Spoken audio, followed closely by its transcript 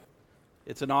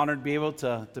It's an honor to be able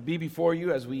to be before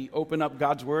you as we open up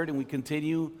God's Word and we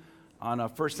continue on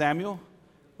 1 Samuel,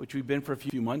 which we've been for a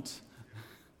few months.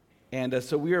 And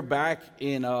so we are back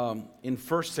in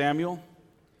 1 Samuel.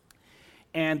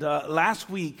 And last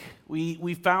week,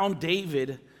 we found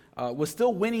David was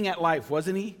still winning at life,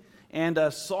 wasn't he? And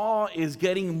Saul is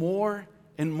getting more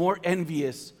and more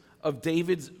envious of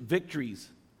David's victories.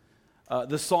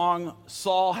 The song,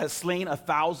 Saul Has Slain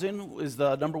 1,000, is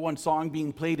the number one song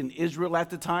being played in Israel at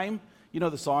the time. You know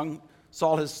the song,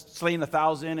 Saul has slain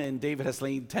 1,000 and David has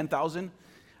slain 10,000.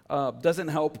 Doesn't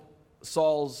help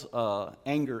Saul's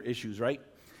anger issues, right?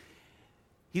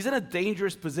 He's in a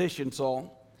dangerous position,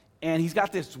 Saul, and he's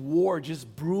got this war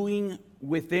just brewing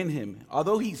within him.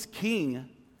 Although he's king,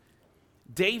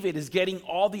 David is getting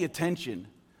all the attention.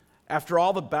 After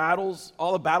all the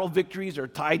battle victories are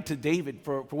tied to David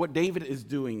for what David is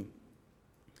doing.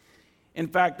 In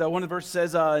fact, one of the verses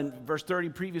says, in verse 30,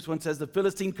 previous one says, the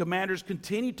Philistine commanders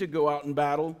continued to go out in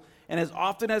battle, and as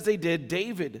often as they did,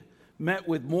 David met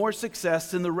with more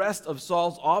success than the rest of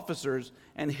Saul's officers,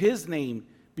 and his name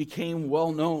became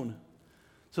well known.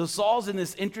 So Saul's in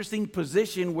this interesting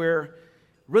position where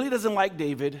really doesn't like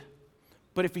David,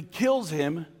 but if he kills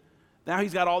him, now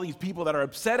he's got all these people that are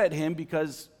upset at him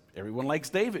because everyone likes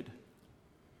David.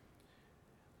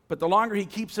 But the longer he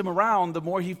keeps him around, the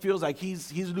more he feels like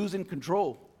he's losing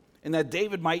control and that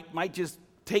David might just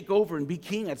take over and be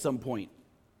king at some point.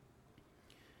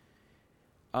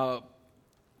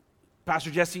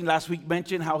 Pastor Jesse last week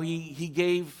mentioned how he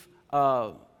gave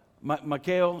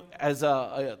Michal as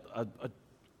a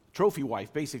trophy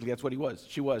wife. Basically, that's what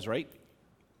she was, right?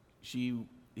 He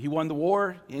won the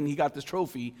war and he got this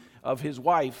trophy of his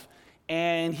wife.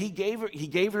 And he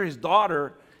gave her his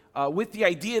daughter with the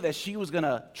idea that she was going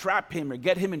to trap him or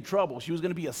get him in trouble. She was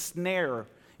going to be a snare,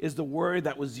 is the word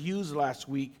that was used last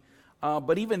week.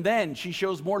 But even then, she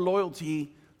shows more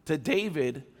loyalty to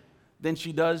David than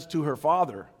she does to her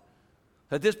father.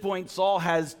 At this point, Saul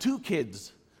has two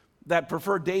kids that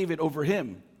prefer David over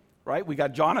him, right? We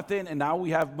got Jonathan, and now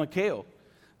we have Michal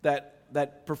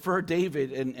that prefer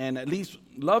David and at least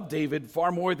love David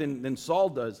far more than Saul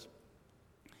does.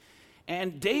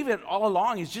 And David, all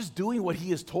along, is just doing what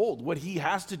he is told, what he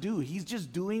has to do. He's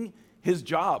just doing his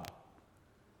job.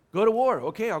 Go to war.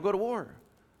 Okay, I'll go to war.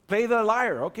 Play the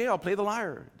lyre. Okay, I'll play the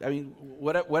lyre. I mean,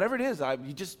 whatever it is,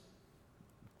 you just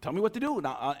tell me what to do,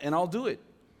 and I'll do it.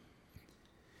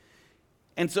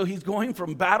 And so he's going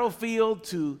from battlefield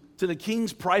to the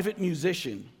king's private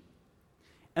musician.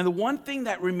 And the one thing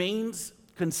that remains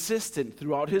consistent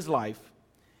throughout his life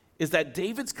is that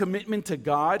David's commitment to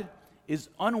God is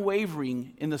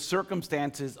unwavering in the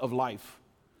circumstances of life.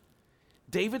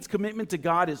 David's commitment to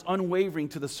God is unwavering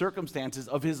to the circumstances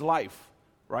of his life,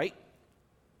 right?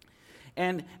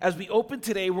 And as we open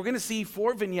today, we're going to see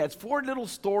 4 vignettes, 4 little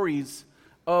stories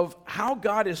of how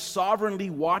God is sovereignly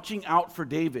watching out for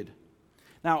David.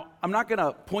 Now, I'm not going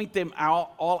to point them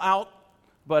all out,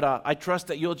 but I trust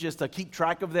that you'll just keep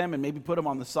track of them and maybe put them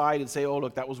on the side and say, oh,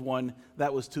 look, that was 1,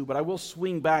 that was 2. But I will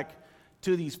swing back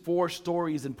to these 4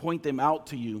 stories and point them out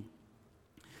to you.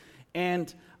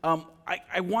 And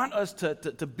I want us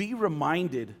to be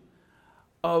reminded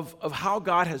of how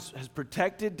God has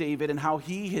protected David and how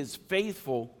he is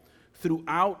faithful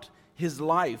throughout his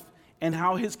life and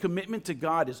how his commitment to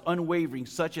God is unwavering,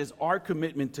 such as our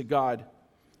commitment to God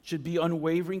should be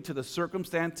unwavering to the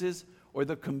circumstances or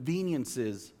the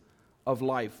conveniences of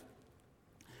life.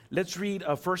 Let's read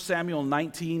 1 Samuel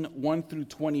 19, 1 through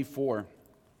 24.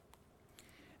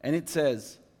 And it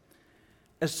says,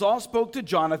 as Saul spoke to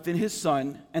Jonathan his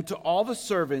son and to all the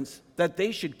servants that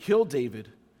they should kill David.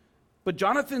 But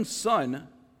Jonathan's son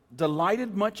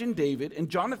delighted much in David, and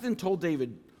Jonathan told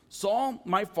David, Saul,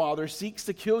 my father, seeks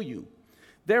to kill you.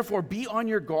 Therefore, be on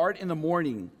your guard in the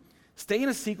morning. Stay in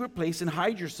a secret place and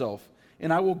hide yourself,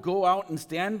 and I will go out and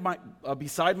stand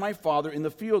beside my father in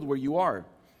the field where you are,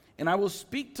 and I will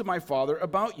speak to my father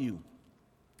about you.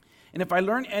 And if I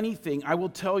learn anything, I will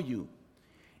tell you.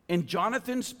 And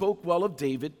Jonathan spoke well of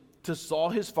David to Saul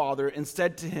his father and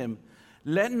said to him,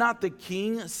 let not the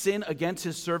king sin against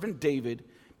his servant David,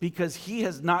 because he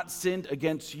has not sinned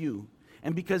against you,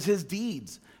 and because his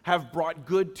deeds have brought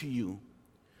good to you.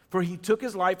 For he took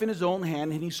his life in his own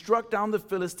hand, and he struck down the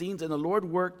Philistines, and the Lord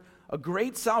worked a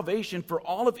great salvation for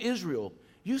all of Israel.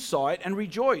 You saw it and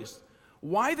rejoiced.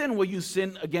 Why then will you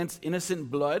sin against innocent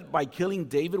blood by killing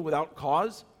David without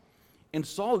cause? And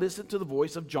Saul listened to the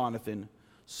voice of Jonathan.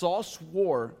 Saul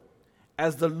swore,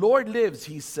 as the Lord lives,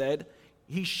 he said,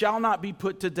 he shall not be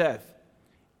put to death.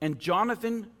 And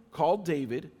Jonathan called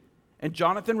David, and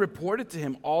Jonathan reported to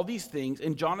him all these things,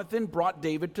 and Jonathan brought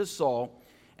David to Saul,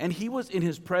 and he was in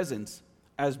his presence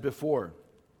as before.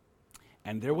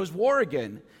 And there was war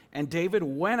again, and David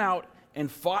went out and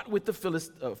fought with the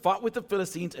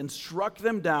Philistines and struck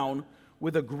them down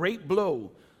with a great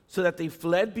blow, so that they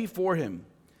fled before him.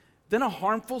 Then a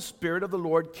harmful spirit of the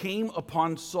Lord came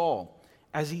upon Saul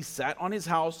as he sat on his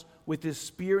house with his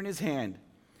spear in his hand.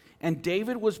 And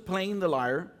David was playing the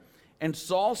lyre, and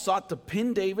Saul sought to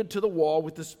pin David to the wall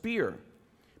with the spear.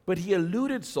 But he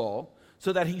eluded Saul,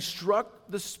 so that he struck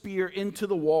the spear into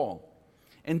the wall.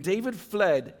 And David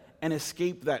fled and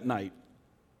escaped that night.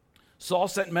 Saul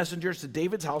sent messengers to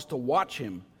David's house to watch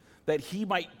him, that he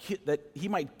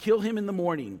might kill him in the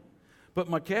morning. But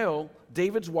Michal,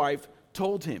 David's wife,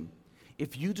 told him,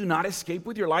 "If you do not escape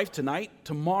with your life tonight,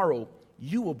 tomorrow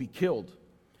you will be killed."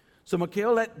 So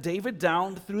Michal let David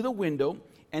down through the window,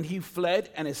 and he fled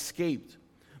and escaped.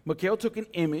 Michal took an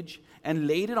image and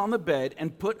laid it on the bed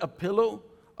and put a pillow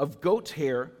of goat's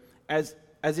hair as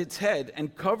its head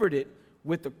and covered it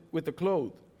with the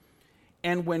cloth.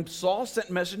 And when Saul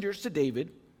sent messengers to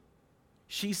David,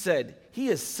 she said, "He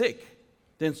is sick."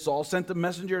 Then Saul sent the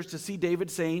messengers to see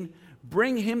David, saying,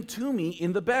 "Bring him to me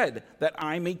in the bed, that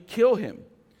I may kill him."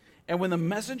 And when the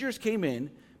messengers came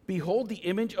in, behold, the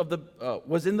image of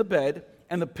was in the bed,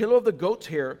 and the pillow of the goat's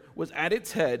hair was at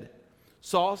its head.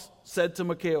 Saul said to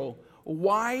Michal,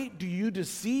 "Why do you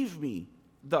deceive me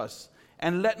thus,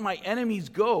 and let my enemies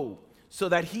go, so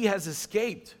that he has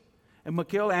escaped?" And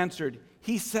Michal answered,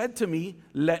 "He said to me,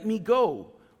 'Let me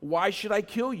go. Why should I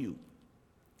kill you?'"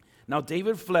 Now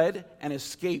David fled and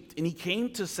escaped, and he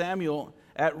came to Samuel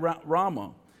at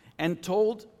Ramah and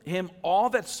told him all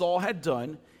that Saul had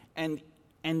done.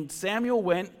 And Samuel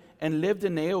went and lived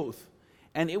in Naioth.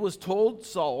 And it was told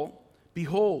Saul,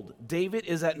 "Behold, David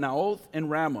is at Naioth in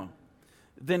Ramah."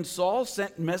 Then Saul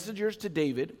sent messengers to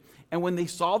David, and when they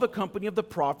saw the company of the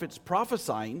prophets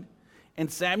prophesying,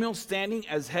 and Samuel standing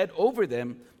as head over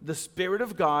them, the Spirit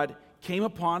of God came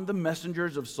upon the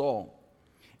messengers of Saul,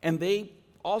 and they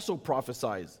also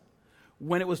prophesied.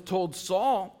 When it was told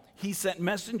Saul, he sent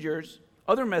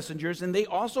other messengers, and they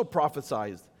also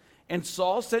prophesied. And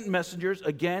Saul sent messengers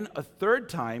again a third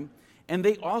time, and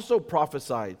they also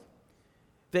prophesied.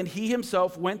 Then he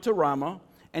himself went to Ramah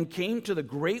and came to the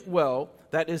great well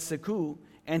that is Seku,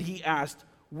 and he asked,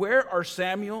 "Where are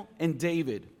Samuel and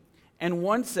David?" And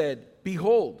one said,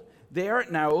 "Behold, they are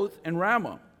at Naioth and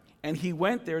Ramah." And he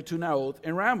went there to Naioth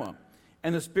and Ramah.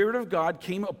 And the Spirit of God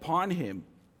came upon him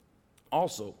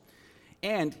also.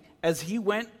 And as he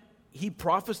went, he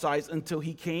prophesied until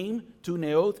he came to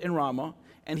Naioth and Ramah.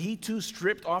 And he too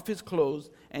stripped off his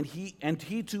clothes, and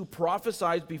he too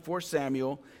prophesied before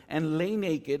Samuel, and lay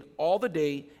naked all the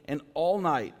day and all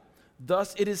night.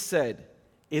 Thus it is said,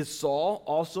 "Is Saul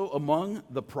also among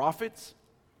the prophets?"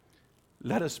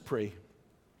 Let us pray.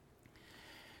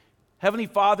 Heavenly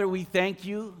Father, we thank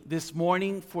you this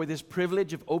morning for this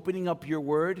privilege of opening up your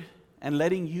word and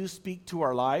letting you speak to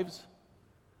our lives.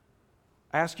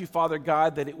 I ask you, Father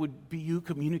God, that it would be you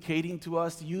communicating to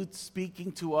us, you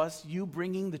speaking to us, you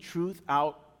bringing the truth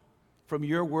out from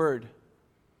your word.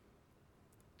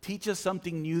 Teach us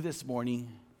something new this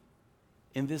morning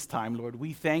in this time, Lord.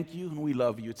 We thank you and we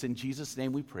love you. It's in Jesus'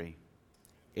 name we pray.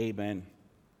 Amen.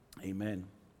 Amen.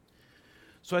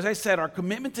 So as I said, our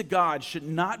commitment to God should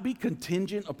not be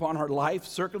contingent upon our life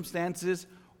circumstances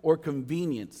or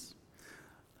convenience.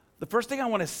 The first thing I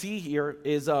want to see here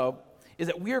is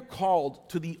that we are called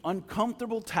to the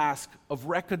uncomfortable task of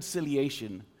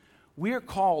reconciliation. We are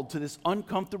called to this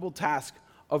uncomfortable task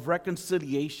of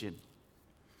reconciliation.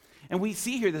 And we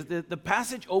see here that the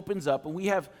passage opens up, and we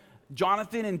have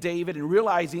Jonathan and David, and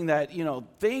realizing that,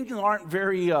 things aren't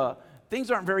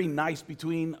very nice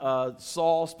between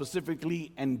Saul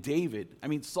specifically and David. I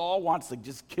mean, Saul wants to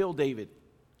just kill David.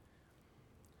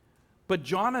 But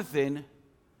Jonathan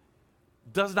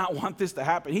does not want this to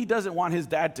happen. He doesn't want his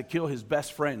dad to kill his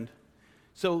best friend.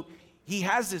 So he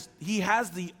has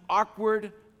the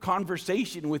awkward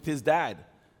conversation with his dad.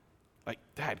 Like,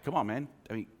 "Dad, come on, man.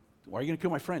 I mean, why are you going to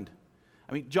kill my friend?"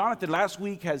 I mean, Jonathan last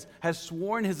week has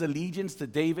sworn his allegiance to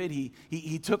David.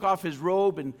 He took off his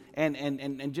robe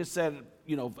and just said,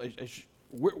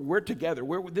 we're together.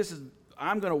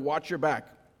 I'm going to watch your back.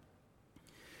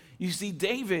 You see,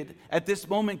 David at this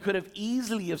moment could have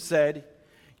easily have said,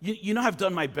 I've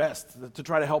done my best to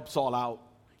try to help Saul out.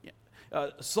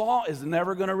 Saul is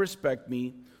never going to respect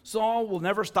me. Saul will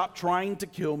never stop trying to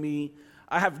kill me.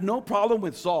 I have no problem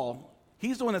with Saul.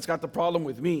 He's the one that's got the problem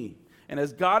with me. And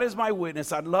as God is my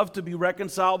witness, I'd love to be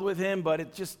reconciled with him, but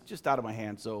it's just out of my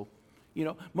hands. So,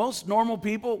 most normal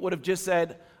people would have just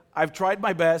said, "I've tried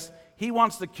my best. He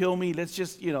wants to kill me. Let's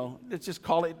just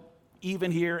call it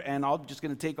even here, and I'm just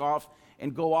going to take off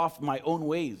and go off my own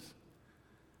ways.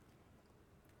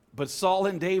 But Saul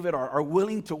and David are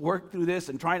willing to work through this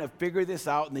and trying to figure this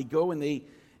out, and they go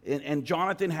and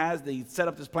Jonathan they set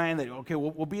up this plan that, okay,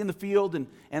 we'll be in the field, and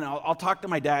I'll talk to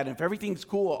my dad, and if everything's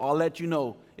cool, I'll let you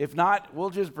know. If not, we'll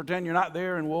just pretend you're not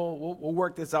there, and we'll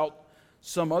work this out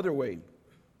some other way.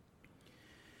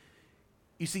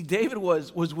 You see, David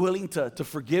was willing to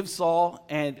forgive Saul,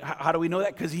 and how do we know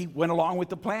that? Because he went along with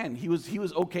the plan. He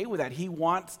was okay with that. He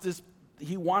wants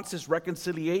this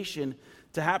reconciliation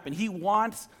to happen. He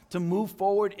wants to move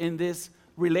forward in this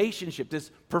relationship,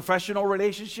 this professional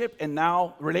relationship, and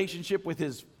now relationship with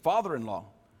his father-in-law,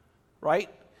 right?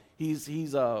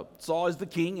 Saul is the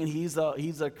king, and he's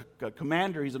a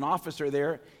commander. He's an officer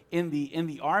there in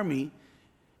the army,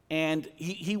 and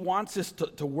he wants this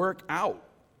to work out.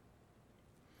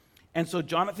 And so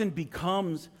Jonathan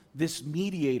becomes this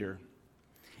mediator.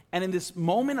 And in this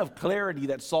moment of clarity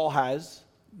that Saul has,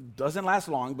 doesn't last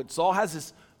long, but Saul has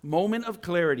this moment of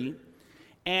clarity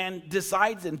and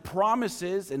decides and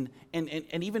promises and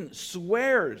even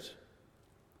swears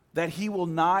that he will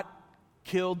not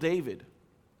kill David.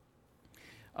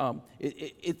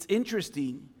 It's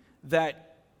interesting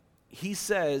that he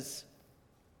says,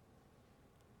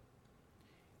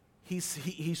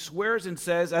 he swears and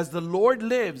says, as the Lord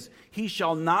lives, he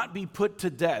shall not be put to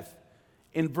death.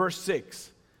 In verse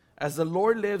 6, as the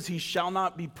Lord lives, he shall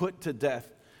not be put to death.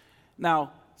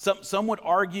 Now, some would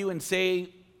argue and say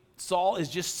Saul is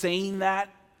just saying that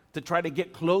to try to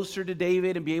get closer to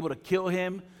David and be able to kill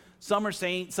him. Some would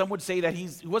say that he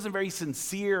wasn't very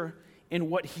sincere in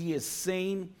what he is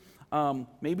saying.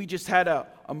 Maybe just had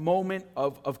a moment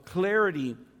of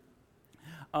clarity.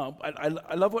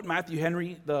 I love what Matthew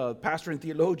Henry, the pastor and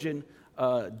theologian,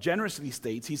 generously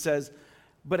states. He says,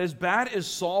 but as bad as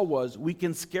Saul was, we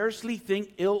can scarcely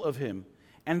think ill of him,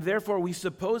 and therefore we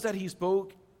suppose that he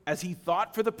spoke as he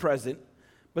thought for the present,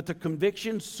 but the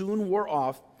conviction soon wore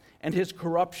off, and his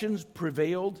corruptions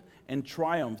prevailed and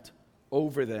triumphed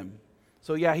over them.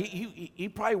 So yeah, he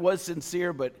probably was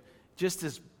sincere, but just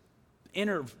this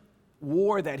inner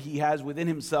war that he has within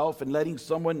himself and letting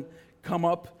someone come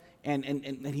up, and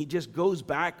he just goes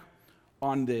back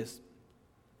on this.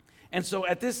 And so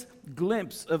at this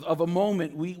glimpse of a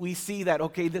moment, we see that,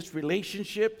 okay, this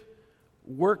relationship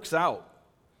works out.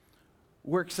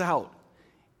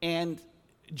 And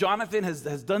Jonathan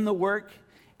has done the work,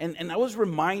 and I was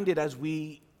reminded as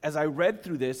I read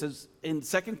through this, as in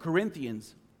 2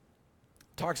 Corinthians,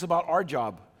 talks about our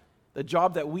job, the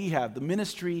job that we have, the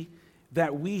ministry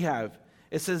that we have.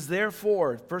 It says,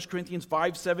 therefore, 1 Corinthians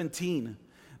 5:17,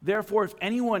 therefore, if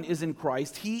anyone is in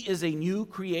Christ, he is a new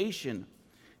creation.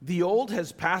 The old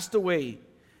has passed away.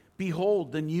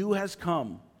 Behold, the new has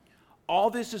come. All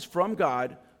this is from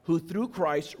God, who through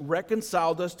Christ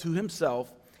reconciled us to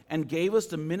himself and gave us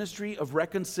the ministry of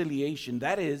reconciliation.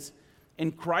 That is,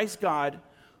 in Christ God,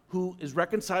 who is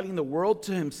reconciling the world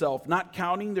to himself, not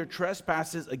counting their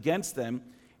trespasses against them,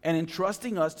 and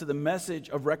entrusting us to the message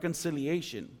of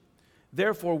reconciliation.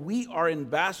 Therefore, we are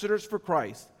ambassadors for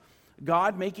Christ,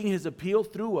 God making his appeal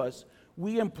through us.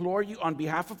 We implore you on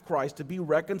behalf of Christ to be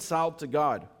reconciled to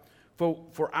God.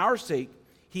 For our sake,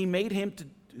 he made him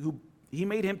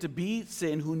to be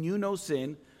sin who knew no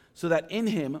sin, so that in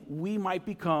him we might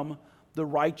become the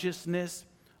righteousness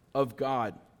of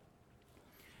God.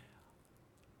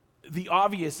 The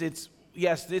obvious, it's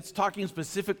talking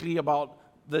specifically about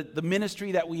the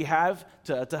ministry that we have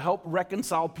to help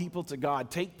reconcile people to God,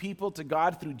 take people to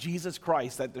God through Jesus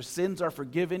Christ, that their sins are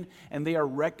forgiven and they are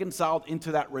reconciled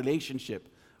into that relationship.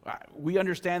 We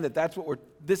understand that that's what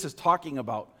this is talking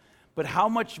about. But how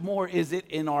much more is it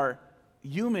in our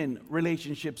human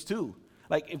relationships too?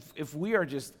 Like if we are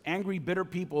just angry, bitter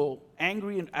people,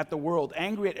 angry at the world,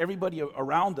 angry at everybody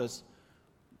around us,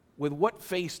 with what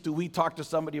face do we talk to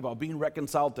somebody about being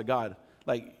reconciled to God?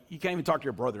 Like, you can't even talk to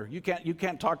your brother. You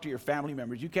can't talk to your family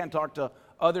members. You can't talk to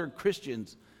other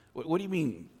Christians. What do you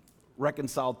mean,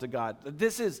 reconciled to God?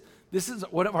 This is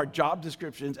one of our job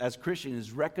descriptions as Christians,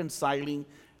 is reconciling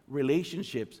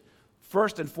relationships.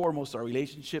 First and foremost, our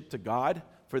relationship to God,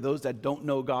 for those that don't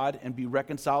know God, and be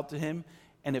reconciled to him.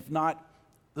 And if not,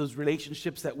 those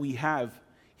relationships that we have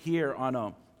here on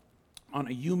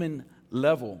a human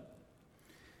level.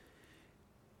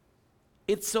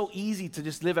 It's so easy to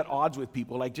just live at odds with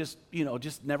people, like just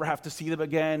never have to see them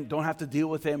again, don't have to deal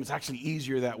with them. It's actually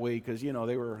easier that way because, they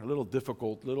were a little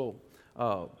difficult,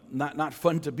 not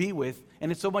fun to be with,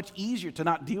 and it's so much easier to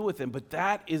not deal with them. But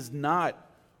that is not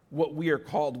what we are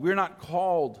called. We're not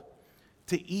called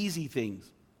to easy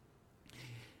things.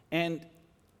 And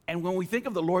when we think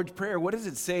of the Lord's Prayer, what does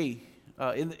it say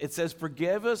It says,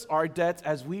 forgive us our debts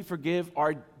as we forgive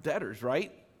our debtors,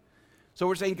 right? So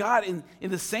we're saying, God,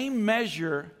 in the same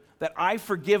measure that I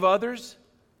forgive others,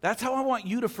 that's how I want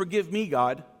you to forgive me,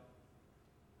 God.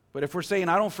 But if we're saying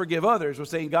I don't forgive others, we're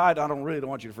saying, God, I don't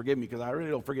want you to forgive me because I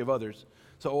really don't forgive others.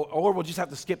 So, or we'll just have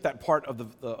to skip that part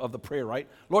of the prayer, right?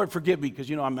 Lord, forgive me because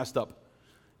you know I'm messed up.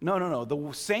 No.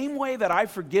 The same way that I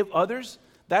forgive others,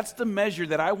 that's the measure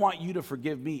that I want you to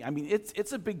forgive me. I mean,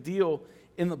 it's a big deal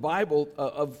in the Bible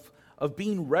of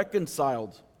being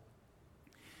reconciled.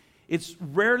 It's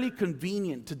rarely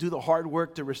convenient to do the hard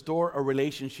work to restore a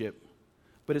relationship,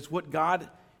 but it's what God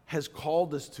has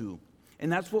called us to.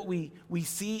 And that's what we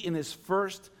see in this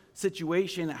first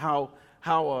situation, how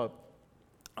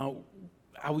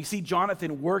we see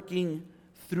Jonathan working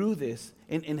through this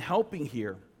and helping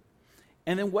here.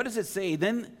 And then what does it say?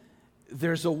 Then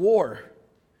there's a war.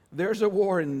 There's a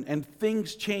war and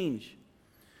things change.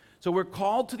 So we're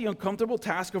called to the uncomfortable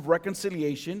task of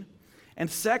reconciliation.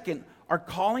 And second, our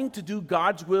calling to do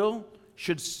God's will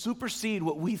should supersede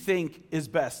what we think is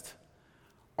best.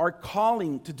 Our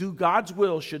calling to do God's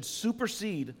will should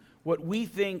supersede what we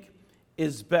think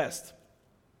is best.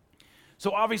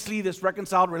 So obviously, this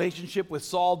reconciled relationship with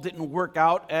Saul didn't work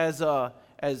out as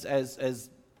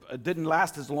didn't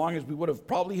last as long as we would have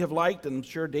probably have liked, and I'm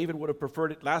sure David would have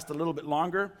preferred it last a little bit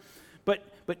longer. But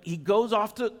he goes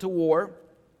off to war,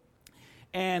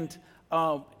 and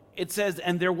it says,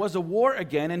 and there was a war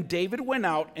again, and David went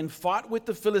out and fought with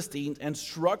the Philistines and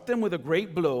struck them with a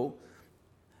great blow,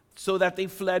 so that they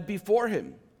fled before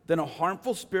him. Then a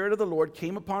harmful spirit of the Lord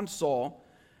came upon Saul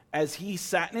as he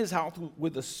sat in his house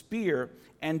with a spear,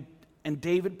 and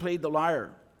David played the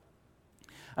lyre.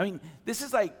 I mean, this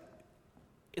is like,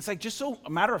 it's like just so a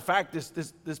matter of fact,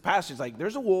 this passage, like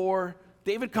there's a war,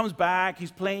 David comes back,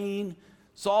 he's playing,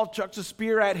 Saul chucks a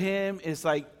spear at him. It's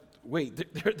like,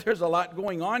 wait, there's a lot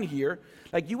going on here.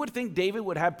 Like you would think David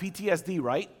would have PTSD,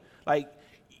 right? Like,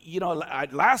 you know,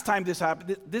 last time this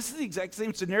happened, this is the exact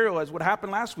same scenario as what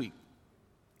happened last week.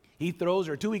 He throws,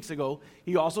 or 2 weeks ago,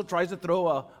 he also tries to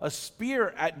throw a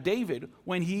spear at David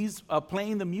when he's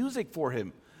playing the music for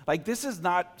him. Like this is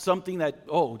not something that,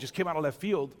 just came out of left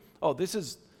field. This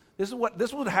is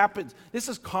what happens. This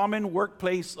is common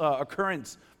workplace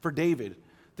occurrence for David,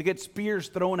 to get spears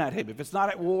thrown at him. If it's not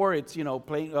at war, it's,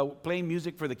 playing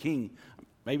music for the king.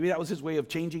 Maybe that was his way of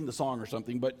changing the song or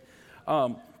something, but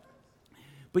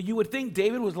you would think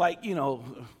David was like,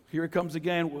 here it comes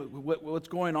again, what's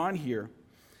going on here?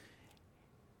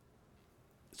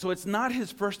 So it's not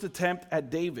his first attempt at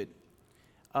David.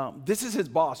 This is his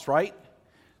boss, right?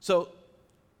 So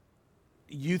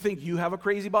you think you have a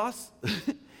crazy boss?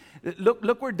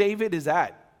 Look where David is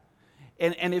at.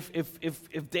 And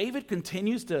if David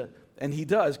continues to, and he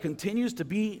does, continues to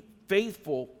be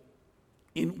faithful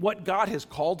in what God has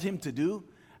called him to do,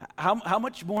 how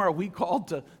much more are we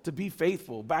called to be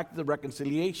faithful back to the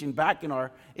reconciliation, back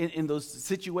in those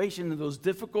situations, in those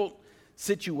difficult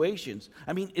situations?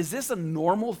 I mean, is this a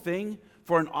normal thing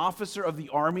for an officer of the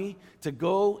army to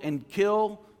go and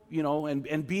kill,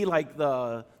 and be like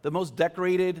the most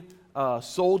decorated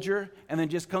soldier, and then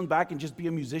just come back and just be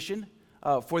a musician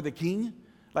for the king?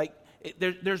 Like,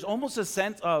 there's almost a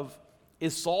sense of,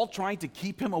 is Saul trying to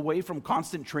keep him away from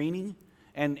constant training?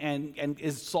 And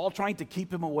is Saul trying to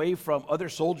keep him away from other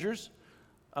soldiers?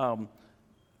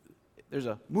 There's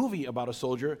a movie about a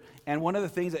soldier, and one of the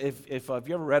things, if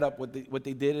you ever read up what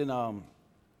they did in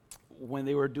when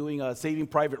they were doing Saving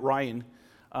Private Ryan,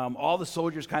 all the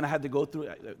soldiers kind of had to go through.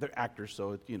 They're actors,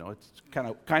 so it's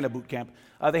kind of boot camp.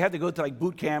 They had to go to like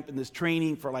boot camp and this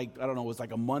training for like, I don't know, it was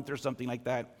like a month or something like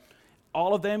that.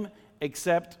 All of them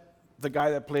except the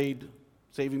guy that played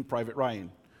Saving Private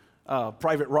Ryan.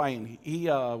 Private Ryan, he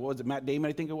what was it, Matt Damon,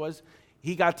 I think it was.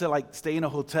 He got to like stay in a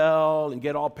hotel and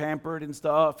get all pampered and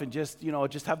stuff, and just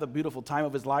have the beautiful time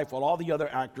of his life, while all the other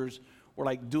actors were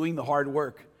like doing the hard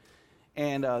work.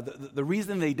 And the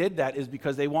reason they did that is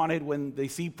because they wanted, when they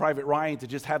see Private Ryan, to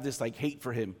just have this like hate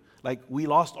for him. Like, we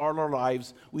lost all our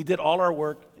lives, we did all our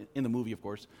work in the movie, of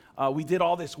course. We did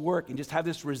all this work, and just have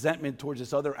this resentment towards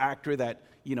this other actor that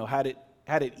had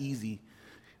it easy.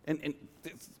 And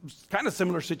it's kind of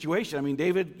similar situation. I mean,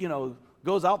 David,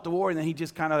 goes out to war, and then he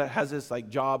just kind of has this like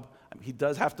job. I mean, he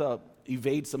does have to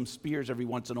evade some spears every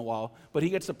once in a while, but he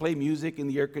gets to play music in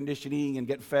the air conditioning and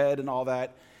get fed and all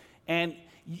that. And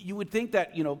you would think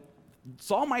that,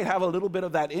 Saul might have a little bit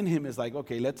of that in him. Is like,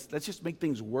 okay, let's just make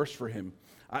things worse for him.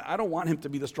 I don't want him to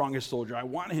be the strongest soldier. I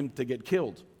want him to get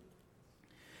killed.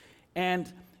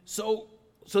 And so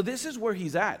this is where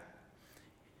he's at.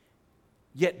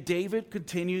 Yet David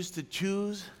continues to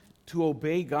choose to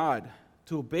obey God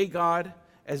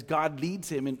as God leads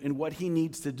him in what he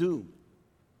needs to do.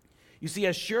 You see,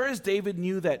 as sure as David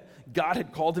knew that God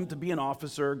had called him to be an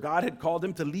officer, God had called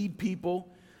him to lead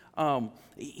people,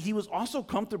 he was also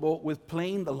comfortable with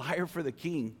playing the lyre for the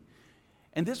king.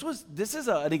 And this is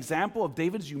an example of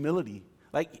David's humility.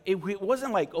 Like, it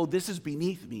wasn't like, oh, this is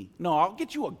beneath me. No, I'll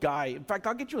get you a guy. In fact,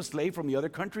 I'll get you a slave from the other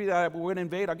country that we're going to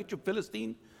invade. I'll get you a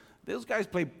Philistine. Those guys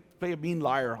play a mean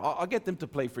lyre. I'll get them to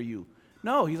play for you.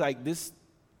 No, he's like, this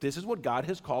is what God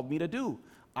has called me to do.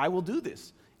 I will do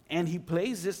this. And he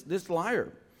plays this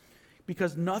lyre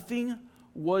because nothing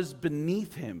was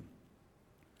beneath him.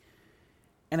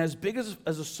 And as big as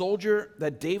a soldier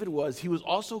that David was, he was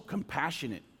also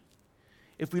compassionate.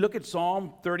 If we look at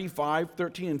Psalm 35,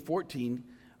 13, and 14,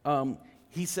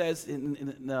 he says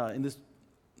in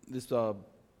this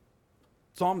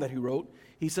psalm that he wrote,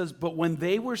 he says, "But when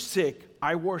they were sick,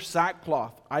 I wore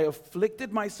sackcloth. I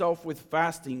afflicted myself with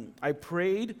fasting. I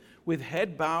prayed with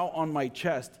head bow on my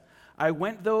chest. I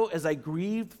went, though, as I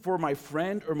grieved for my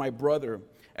friend or my brother,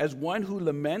 as one who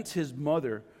laments his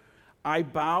mother. I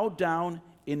bowed down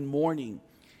in mourning."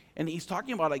 And he's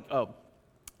talking about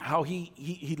how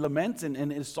he laments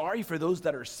and is sorry for those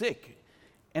that are sick.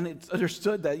 And it's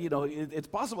understood that, it's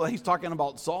possible that he's talking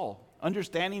about Saul,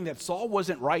 understanding that Saul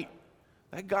wasn't right.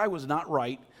 That guy was not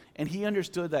right. And he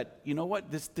understood that, you know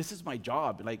what, this is my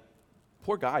job. Like,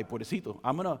 poor guy, pobrecito.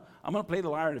 I'm gonna play the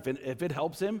lyre, and if it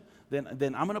helps him,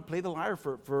 then I'm gonna play the lyre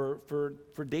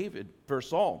for David, for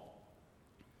Saul.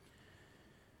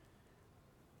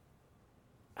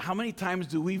 How many times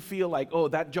do we feel like, oh,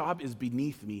 that job is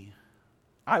beneath me?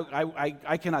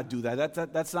 I cannot do that.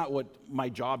 That's not what my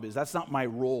job is. That's not my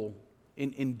role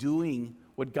in doing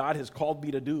what God has called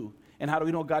me to do. And how do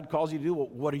we know God calls you to do? Well,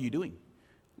 what are you doing?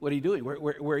 What are you doing?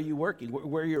 Where are you working?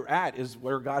 Where you're at is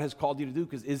where God has called you to do,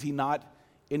 because is he not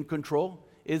in control?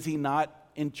 Is he not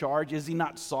in charge? Is he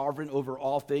not sovereign over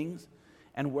all things?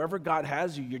 And wherever God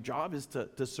has you, your job is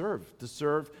to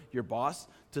serve your boss,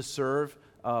 to serve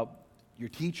your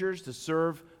teachers, to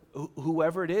serve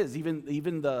whoever it is,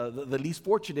 even the least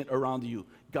fortunate around you.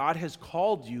 God has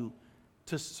called you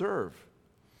to serve.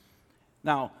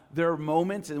 Now, there are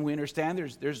moments, and we understand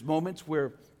there's moments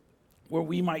where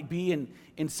we might be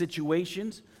in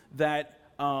situations that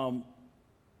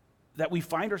we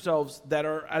find ourselves that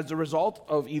are as a result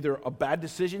of either a bad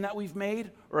decision that we've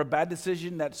made or a bad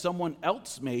decision that someone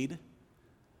else made.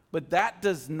 But that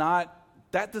does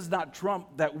not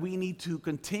trump that we need to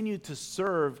continue to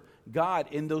serve God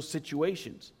in those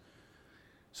situations.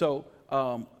 So,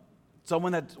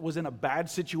 someone that was in a bad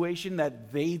situation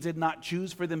that they did not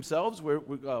choose for themselves,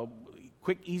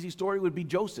 quick, easy story would be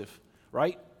Joseph,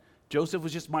 right? Joseph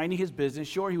was just minding his business.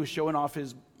 Sure, he was showing off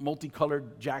his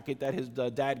multicolored jacket that his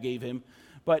dad gave him,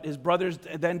 but his brothers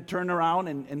then turn around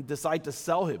and decide to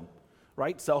sell him,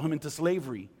 right? Sell him into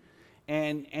slavery.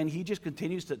 And he just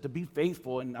continues to be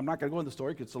faithful. And I'm not going to go into the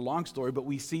story because it's a long story, but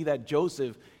we see that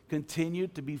Joseph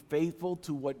continued to be faithful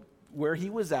to where he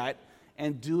was at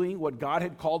and doing what God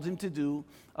had called him to do,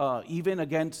 even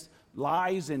against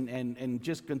lies and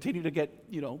just continue to get,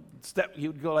 he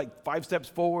would go like 5 steps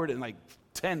forward and like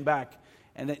 10 back.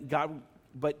 And then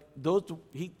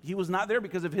he was not there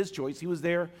because of his choice. He was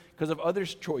there because of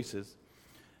others' choices.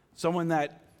 Someone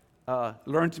that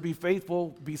learned to be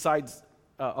faithful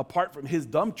apart from his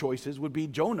dumb choices would be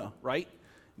Jonah, right?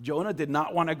 Jonah did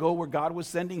not want to go where God was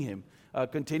sending him,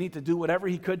 continued to do whatever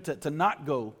he could to not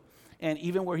go. And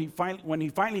even when he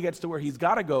finally gets to where he's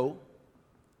got to go,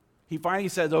 he finally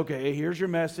says, okay, here's your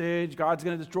message. God's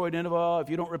going to destroy Nineveh if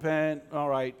you don't repent. All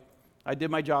right, I did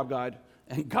my job, God.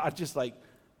 And God just like,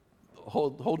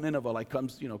 whole Nineveh like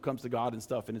comes to God and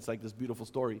stuff. And it's like this beautiful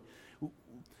story. It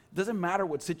doesn't matter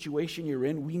what situation you're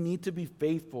in. We need to be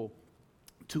faithful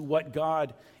to what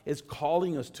God is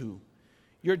calling us to.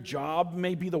 Your job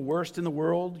may be the worst in the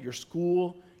world, your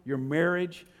school, your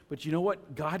marriage, but you know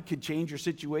what? God could change your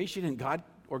situation, and God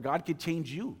could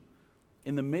change you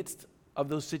in the midst of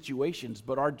those situations.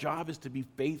 But our job is to be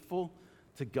faithful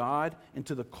to God and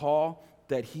to the call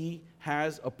that he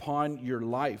has upon your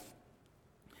life.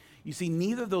 You see,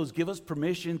 neither of those give us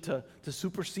permission to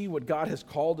supersede what God has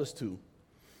called us to.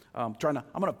 I'm going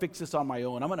to fix this on my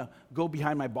own. I'm going to go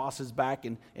behind my boss's back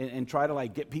and try to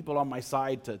like get people on my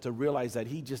side to realize that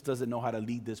he just doesn't know how to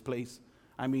lead this place.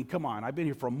 I mean, come on, I've been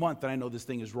here for a month and I know this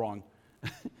thing is wrong.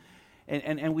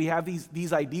 and we have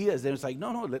these ideas, and it's like,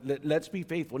 no, let's be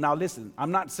faithful. Now listen,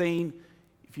 I'm not saying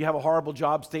if you have a horrible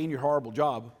job, stay in your horrible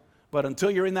job. But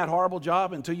until you're in that horrible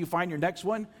job, until you find your next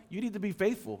one, you need to be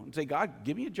faithful and say, God,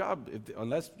 give me a job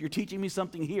unless you're teaching me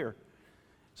something here.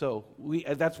 So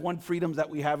that's one freedom that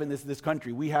we have in this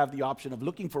country. We have the option of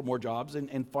looking for more jobs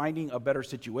and finding a better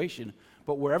situation.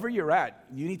 But wherever you're at,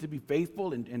 you need to be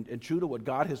faithful and true to what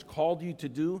God has called you to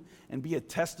do and be a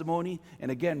testimony.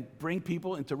 And again, bring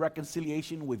people into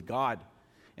reconciliation with God.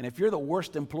 And if you're the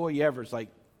worst employee ever, it's like,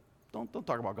 don't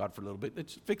talk about God for a little bit.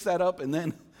 Let's fix that up, and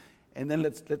then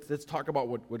let's talk about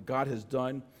what God has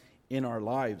done in our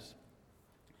lives.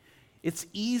 It's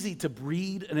easy to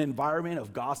breed an environment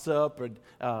of gossip or,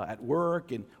 at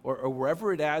work or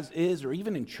wherever it is, or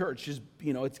even in church. Just,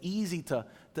 it's easy to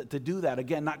do that.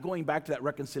 Again, not going back to that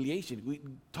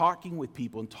reconciliation. Talking with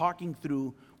people and talking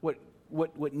through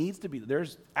what needs to be.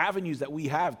 There's avenues that we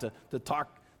have to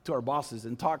talk to our bosses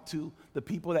and talk to the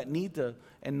people that need to,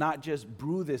 and not just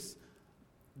brew this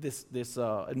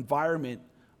environment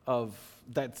of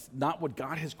that's not what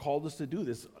God has called us to do,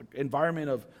 this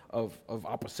environment of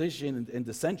opposition and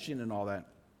dissension and all that.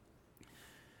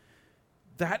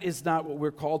 That is not what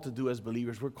we're called to do as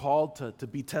believers. We're called to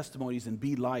be testimonies and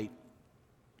be light.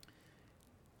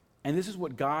 And this is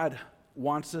what God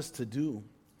wants us to do.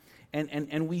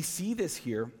 And we see this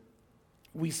here.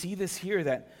 We see this here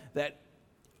that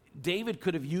David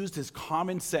could have used his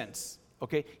common sense.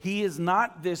 Okay? He is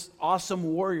not this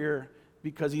awesome warrior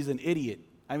because he's an idiot.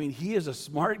 I mean, he is a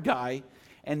smart guy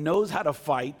and knows how to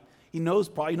fight. He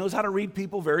probably knows how to read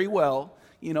people very well,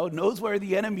 knows where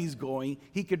the enemy's going.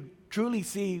 He could truly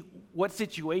see what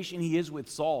situation he is with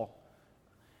Saul.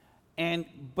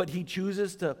 But he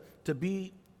chooses to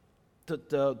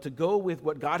go with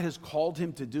what God has called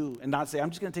him to do and not say, I'm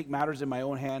just going to take matters in my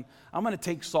own hand. I'm going to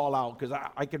take Saul out because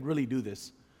I could really do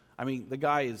this. I mean, the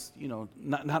guy is,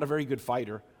 not a very good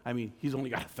fighter. I mean, he's only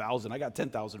got 1,000. I got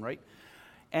 10,000, right?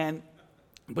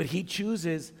 But he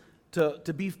chooses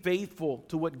to be faithful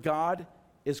to what God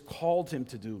has called him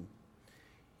to do.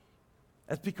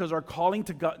 That's because our calling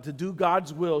to do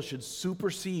God's will should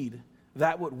supersede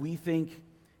that what we think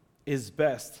is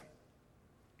best.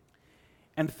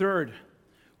 And third,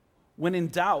 when in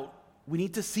doubt, we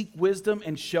need to seek wisdom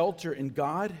and shelter in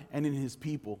God and in his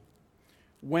people.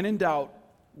 When in doubt,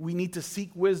 we need to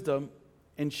seek wisdom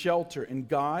and shelter in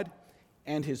God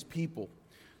and his people.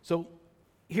 So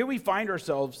here we find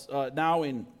ourselves now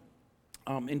in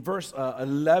verse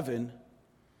 11.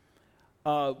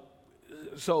 Saul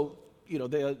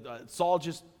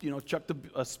just chucked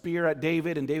a spear at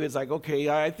David, and David's like, okay,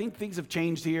 I think things have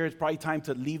changed here. It's probably time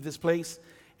to leave this place.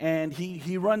 And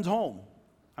he runs home.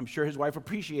 I'm sure his wife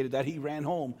appreciated that he ran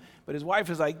home. But his wife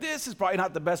is like, this is probably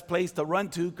not the best place to run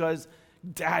to because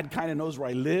Dad kind of knows where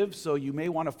I live, so you may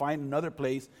want to find another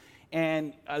place.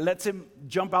 And lets him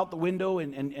jump out the window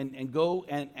and go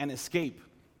and escape.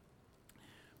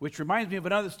 Which reminds me of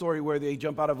another story where they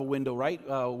jump out of a window, right?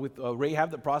 With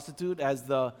Rahab the prostitute, as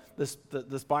the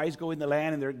spies go in the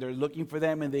land and they're looking for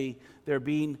them, and they're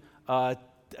being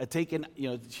taken.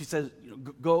 She says,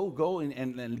 go,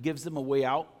 and gives them a way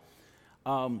out.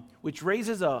 Which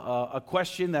raises a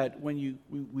question that when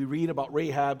we read about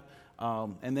Rahab,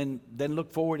 and then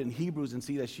look forward in Hebrews and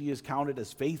see that she is counted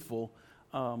as faithful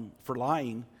for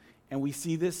lying. And we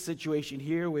see this situation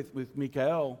here with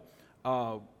Michael,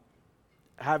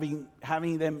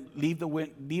 having them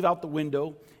leave out the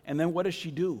window. And then what does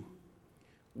she do?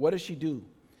 What does she do?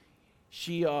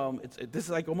 This is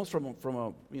like almost from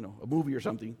a movie or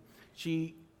something.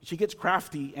 She gets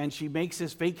crafty and she makes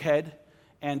this fake head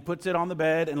and puts it on the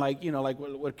bed, and like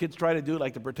what kids try to do,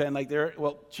 like to pretend like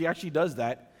she actually does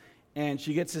that. And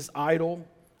she gets this idol.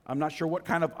 I'm not sure what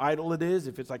kind of idol it is,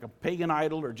 if it's like a pagan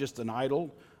idol or just an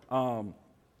idol.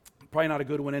 Probably not a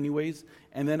good one anyways.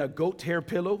 And then a goat hair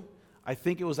pillow. I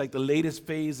think it was like the latest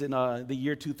phase in the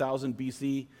year 2000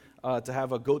 BC to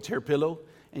have a goat's hair pillow.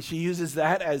 And she uses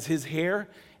that as his hair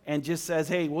and just says,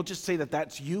 hey, we'll just say that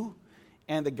that's you.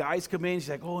 And the guys come in, she's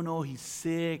like, oh no, he's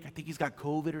sick. I think he's got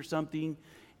COVID or something.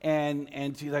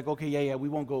 And she's like, okay, yeah, we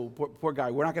won't go. Poor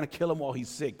guy. We're not going to kill him while he's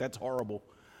sick. That's horrible.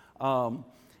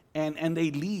 And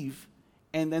they leave,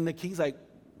 and then the king's like,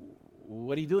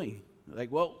 what are you doing?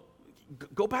 Like, well,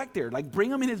 go back there. Like, bring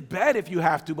him in his bed if you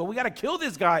have to, but we got to kill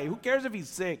this guy. Who cares if he's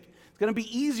sick? It's going to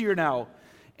be easier now.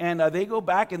 And they go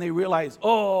back, and they realize,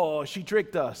 oh, she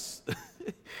tricked us.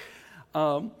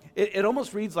 It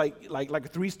almost reads like a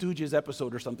Three Stooges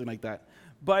episode or something like that.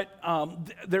 But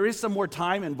there is some more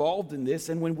time involved in this,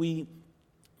 and when we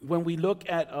look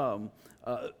at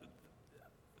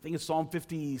I think it's Psalm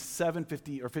 57,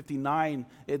 50, or 59.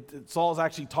 Saul's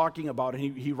actually talking about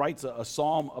it. He writes a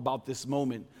psalm about this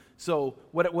moment. So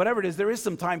whatever it is, there is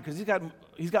some time because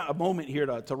he's got a moment here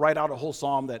to write out a whole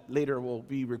psalm that later will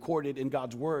be recorded in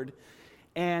God's word.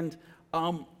 And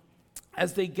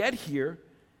as they get here,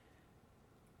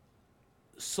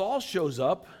 Saul shows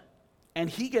up, and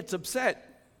he gets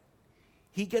upset.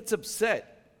 He gets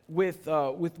upset with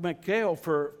Michal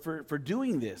for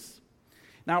doing this.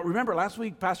 Now, remember, last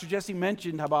week, Pastor Jesse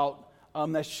mentioned about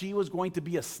that she was going to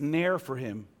be a snare for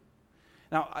him.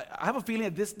 Now, I have a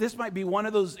feeling that this might be one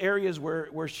of those areas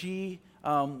where she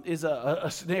is a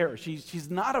snare. She's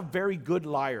not a very good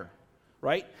liar,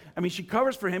 right? I mean, she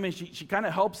covers for him, and she kind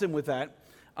of helps him with that,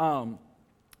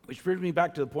 which brings me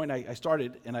back to the point I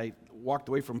started, and I walked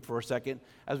away from for a second.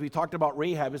 As we talked about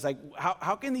Rahab, it's like,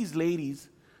 how can these ladies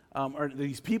or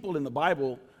these people in the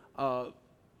Bible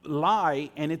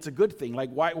lie, and it's a good thing? Like,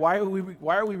 why are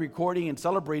we recording and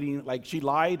celebrating like she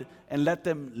lied and let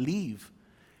them leave?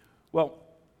 Well,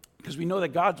 because we know that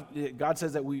God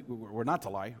says that we're not to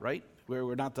lie, right?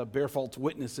 We're not to bear false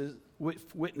witness,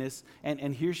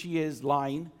 and here she is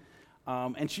lying,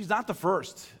 and she's not the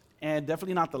first, and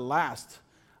definitely not the last.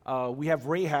 We have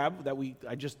Rahab that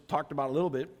I just talked about a little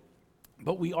bit,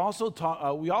 but we also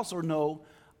know,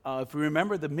 if we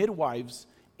remember, the midwives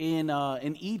in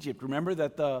Egypt. Remember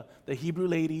that the Hebrew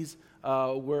ladies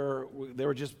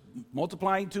were just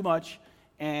multiplying too much,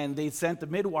 and they sent the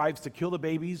midwives to kill the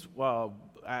babies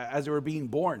as they were being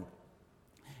born.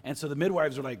 And so the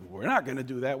midwives are like, we're not going to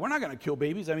do that. We're not going to kill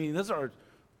babies. I mean,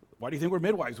 why do you think we're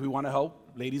midwives? We want to help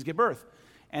ladies give birth.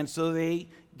 And so they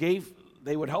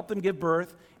would help them give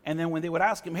birth. And then when they would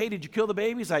ask him, hey, did you kill the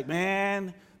babies? Like,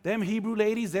 man, them Hebrew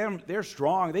ladies, they're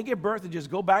strong. They give birth and just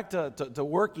go back to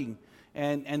working.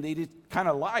 And they just kind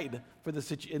of lied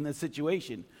in this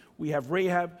situation. We have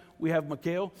Rahab, we have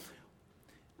Michal.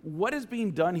 What is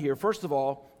being done here? First of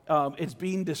all, it's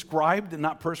being described and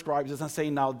not prescribed. It's not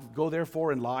saying, now go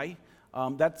therefore and lie.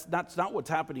 That's not what's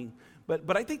happening.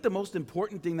 But I think the most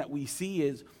important thing that we see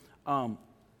is, at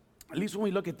least when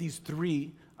we look at these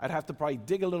three, I'd have to probably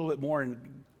dig a little bit more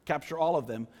and capture all of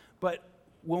them. But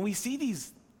when we see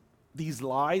these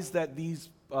lies that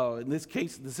in this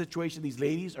case, the situation these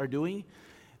ladies are doing,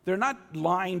 they're not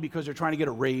lying because they're trying to get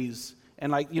a raise.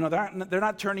 And they're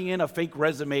not turning in a fake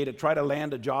resume to try to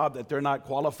land a job that they're not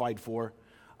qualified for.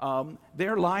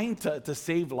 They're lying to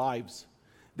save lives.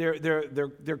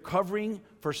 They're covering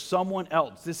for someone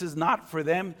else. This is not for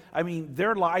them. I mean,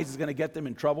 their lies is going to get them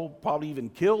in trouble, probably even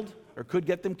killed, or could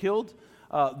get them killed.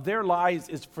 Their lies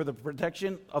is for the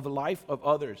protection of the life of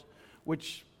others,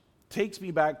 which takes me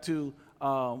back to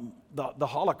the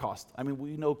Holocaust. I mean,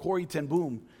 we know Corrie ten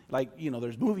Boom.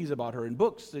 There's movies about her and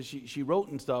books that she wrote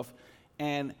and stuff.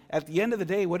 And at the end of the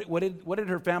day, what did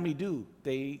her family do?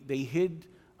 They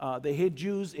hid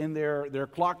Jews in their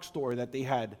clock store that they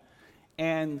had.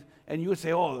 And you would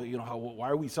say, why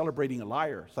are we celebrating a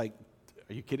liar? It's like,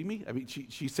 are you kidding me? I mean,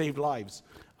 she saved lives.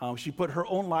 She put her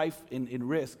own life in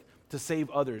risk to save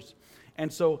others.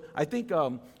 And so I think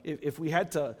if we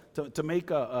had to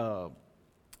make a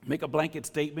blanket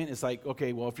statement, it's like,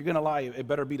 okay, well, if you're going to lie, it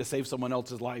better be to save someone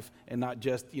else's life and not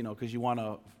just, because you want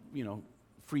to,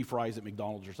 free fries at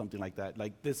McDonald's or something like that.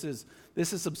 Like, this is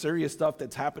some serious stuff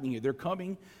that's happening here. They're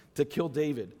coming to kill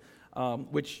David,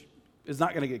 which is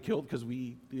not going to get killed because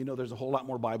there's a whole lot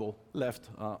more Bible left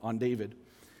on David.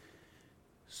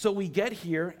 So we get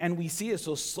here and we see it.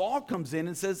 So Saul comes in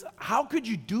and says, how could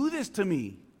you do this to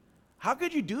me? How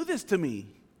could you do this to me?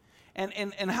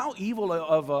 And how evil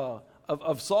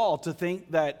of Saul to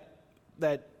think that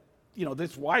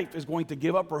this wife is going to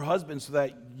give up her husband so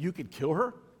that you could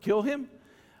kill him.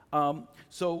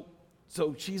 So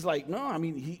she's like, no, I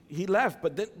mean, he left,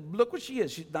 but then look what she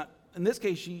is. She's not, in this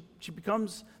case, she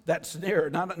becomes that snare,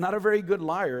 not a very good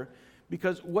liar,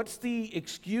 because what's the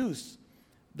excuse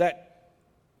that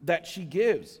she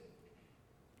gives?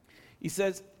 He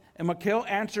says, and Michal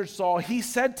answered Saul, he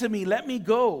said to me, let me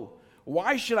go.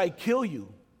 Why should I kill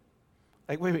you?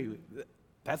 Like, wait,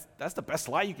 that's the best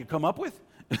lie you could come up with?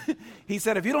 He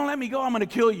said, if you don't let me go, I'm going to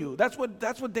kill you. That's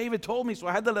what David told me, so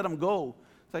I had to let him go.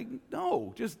 It's like,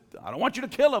 no, I don't want you to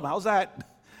kill him. How's that?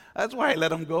 That's why I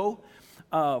let him go.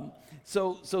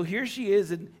 So here she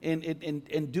is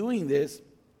in doing this,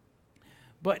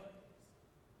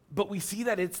 but we see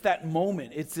that it's that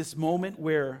moment. It's this moment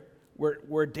where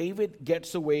David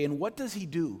gets away, and what does he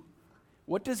do?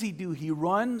 What does he do? He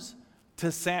runs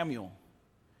to Samuel.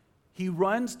 He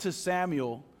runs to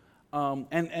Samuel.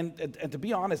 And to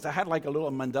be honest, I had like a little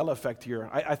Mandela effect here.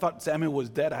 I thought Samuel was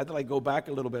dead. I had to go back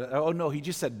a little bit. Oh no, he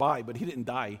just said bye, but he didn't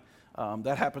die.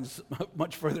 That happens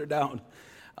much further down.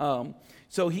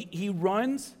 So he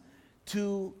runs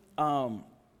to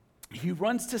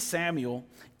Samuel,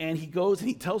 and he goes and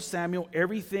he tells Samuel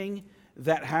everything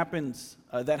that happened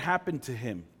to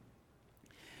him.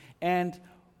 And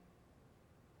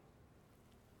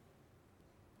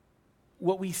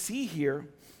what we see here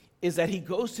is that he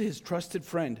goes to his trusted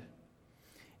friend.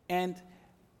 And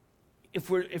if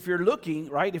you're looking,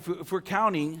 right, if we're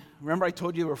counting, remember I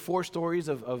told you there were 4 stories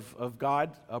of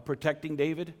God protecting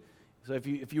David? So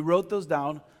if you wrote those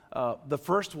down, the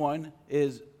first one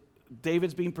is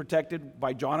David's being protected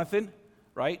by Jonathan,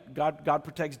 right? God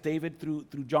protects David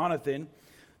through Jonathan.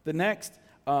 The next,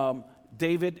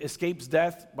 David escapes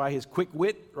death by his quick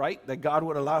wit, right? That God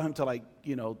would allow him to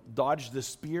dodge the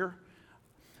spear.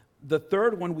 The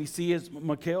third one we see is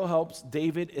Michal helps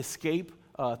David escape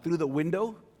through the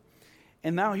window.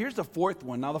 And now here's the fourth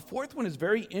one. Now the fourth one is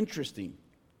very interesting.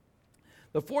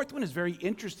 The fourth one is very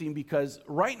interesting because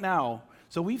right now,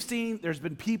 so we've seen there's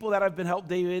been people that have been helped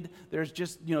David. There's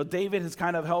just, David has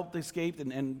kind of helped escape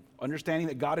and understanding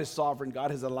that God is sovereign.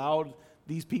 God has allowed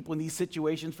these people in these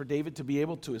situations for David to be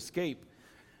able to escape.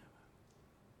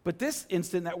 But this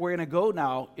instant that we're going to go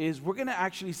now is we're going to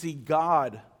actually see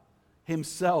God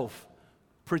himself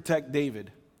protect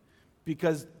David,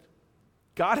 because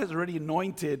God has already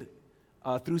anointed,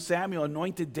 through Samuel,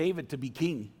 anointed David to be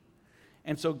king.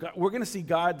 And so we're going to see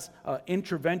God's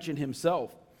intervention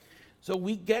himself. So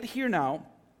we get here now,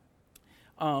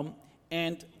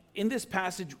 and in this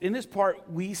passage, in this part,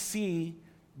 we see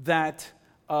that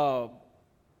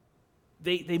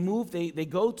they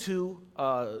go to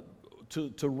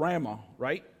Ramah,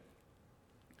 right?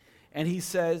 And he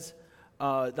says,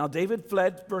 now David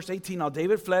fled, verse 18, now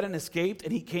David fled and escaped,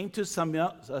 and he came to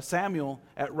Samuel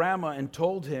at Ramah and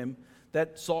told him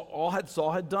that Saul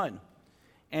had done.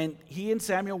 And he and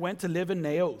Samuel went to live in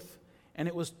Naoth. And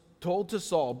it was told to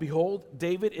Saul, behold,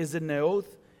 David is in Naoth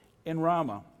in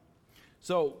Ramah.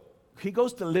 So he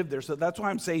goes to live there. So that's why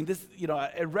I'm saying this,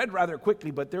 I read rather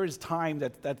quickly, but there is time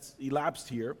that's elapsed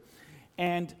here.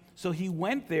 And so he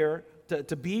went there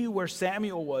to be where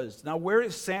Samuel was. Now, where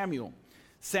is Samuel?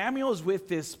 Samuel is with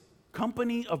this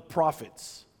company of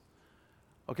prophets.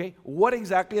 Okay, what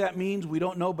exactly that means, we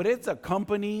don't know, but it's a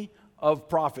company of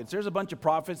prophets. There's a bunch of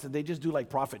prophets that they just do like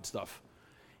prophet stuff.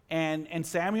 And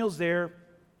Samuel's there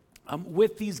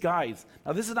with these guys.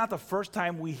 Now, this is not the first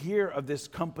time we hear of this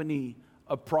company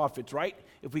of prophets, right?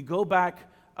 If we go back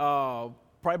probably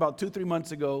about 2-3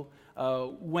 months ago,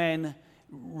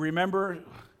 remember,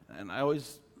 and I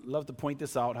always love to point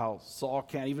this out, how Saul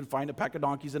can't even find a pack of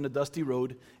donkeys in a dusty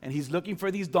road, and he's looking for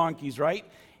these donkeys, right?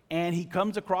 And he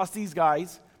comes across these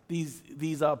guys, these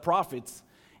prophets,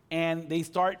 and they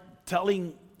start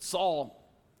telling Saul,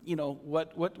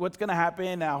 what's going to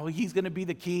happen now. He's going to be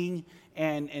the king,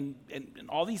 and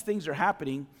all these things are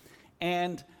happening.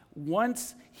 And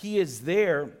once he is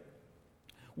there,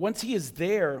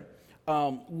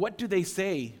 what do they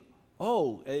say?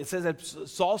 Oh, it says that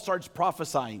Saul starts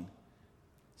prophesying.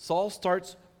 Saul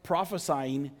starts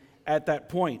prophesying at that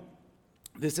point.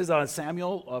 This is 1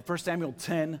 Samuel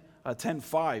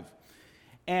 10:5.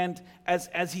 And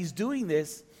as he's doing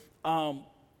this,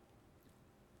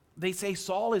 they say,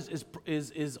 Saul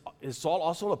is Saul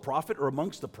also a prophet or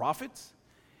amongst the prophets?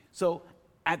 So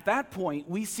at that point,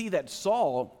 we see that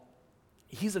Saul,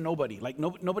 he's a nobody. Like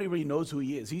nobody really knows who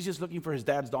he is. He's just looking for his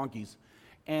dad's donkeys.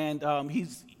 And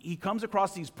he comes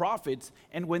across these prophets,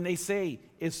 and when they say,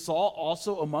 is Saul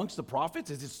also amongst the prophets?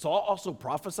 Is Saul also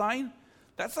prophesying?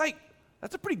 That's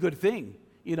a pretty good thing.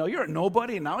 You're a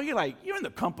nobody, and now you're in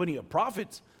the company of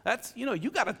prophets. That's, you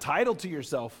got a title to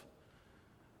yourself.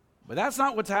 But that's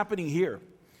not what's happening here.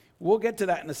 We'll get to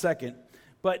that in a second.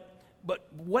 But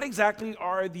what exactly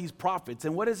are these prophets,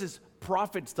 and what is this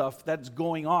prophet stuff that's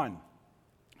going on?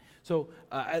 So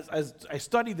as I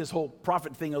studied this whole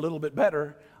prophet thing a little bit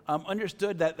better,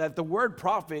 understood that the word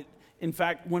prophet, in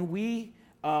fact, when we,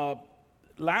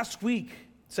 last week,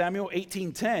 Samuel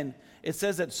 18:10, it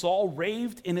says that Saul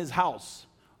raved in his house,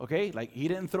 okay? Like, he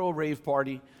didn't throw a rave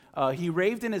party. He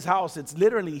raved in his house. It's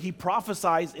literally, he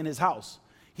prophesied in his house.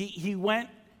 He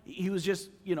was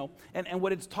just, and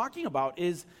what it's talking about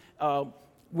is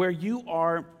where you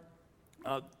are,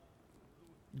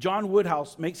 John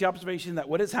Woodhouse makes the observation that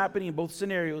what is happening in both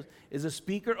scenarios is a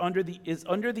speaker is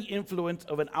under the influence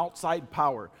of an outside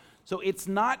power. So it's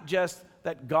not just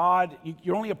that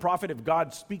you're only a prophet if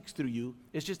God speaks through you.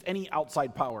 It's just any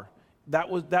outside power. That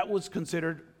was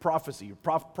considered prophecy,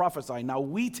 prophesying. Now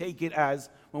we take it as,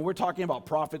 when we're talking about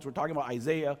prophets, we're talking about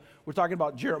Isaiah, we're talking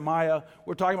about Jeremiah,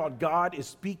 we're talking about God is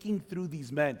speaking through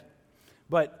these men.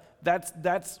 But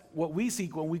that's what we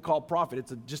seek when we call prophet.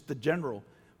 It's just the general.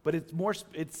 But it's more.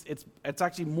 It's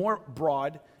actually more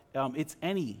broad. It's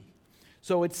any.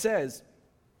 So it says,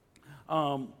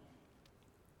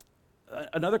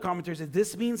 Another commentary says,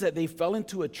 this means that they fell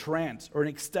into a trance or an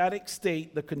ecstatic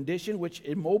state, the condition which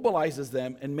immobilizes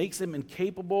them and makes them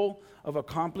incapable of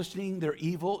accomplishing their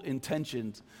evil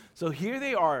intentions. So here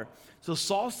they are. So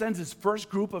Saul sends his first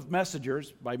group of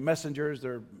messengers. By messengers,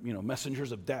 they're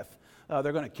messengers of death.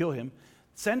 They're going to kill him.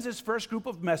 Sends his first group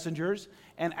of messengers,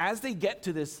 and as they get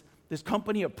to this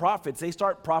company of prophets, they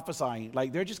start prophesying.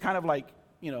 Like they're just kind of like,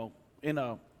 in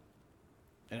an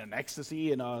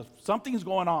ecstasy, and something's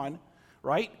going on,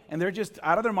 right? And they're just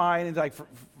out of their mind and like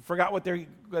forgot what they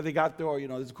got there, or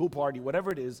this cool party,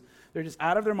 whatever it is. They're just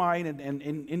out of their mind and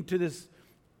into this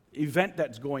event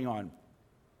that's going on.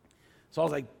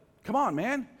 Saul's like, come on,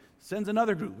 man. Sends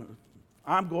another group.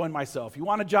 I'm going myself. You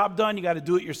want a job done, you got to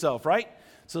do it yourself, right?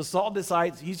 So Saul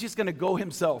decides he's just going to go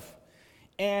himself.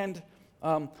 And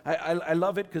I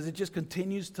love it because it just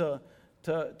continues to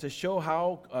show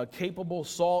how capable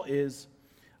Saul is.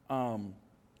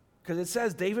 Because it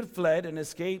says David fled and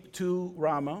escaped to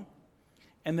Ramah.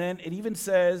 And then it even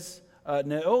says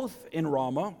Naoth in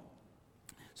Ramah.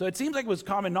 So it seems like it was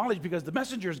common knowledge because the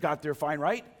messengers got there fine,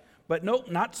 right? But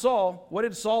nope, not Saul. What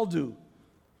did Saul do?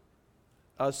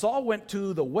 Saul went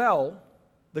to the well,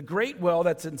 the great well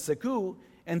that's in Seku,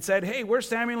 and said, hey, where's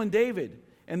Samuel and David?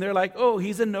 And they're like, oh,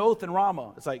 he's in Naoth and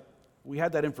Ramah. It's like, we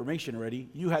had that information already.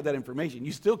 You had that information.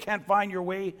 You still can't find your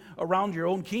way around your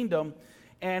own kingdom.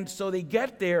 And so they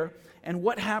get there, and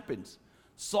what happens?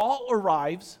 Saul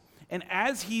arrives, and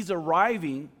as he's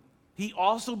arriving, he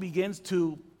also begins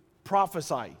to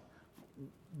prophesy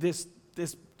this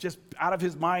just out of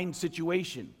his mind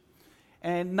situation.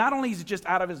 And not only is it just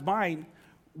out of his mind,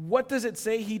 what does it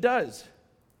say he does?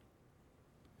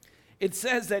 It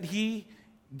says that he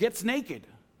gets naked,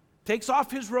 takes off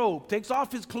his robe, takes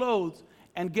off his clothes,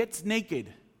 and gets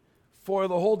naked for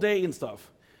the whole day and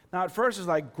stuff. Now, at first, it's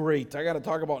like, great, I got to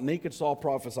talk about naked Saul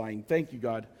prophesying. Thank you,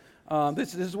 God.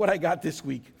 This is what I got this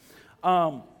week.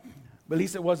 But at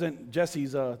least it wasn't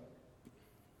Jesse's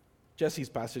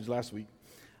passage last week.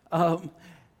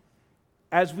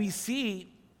 As we see,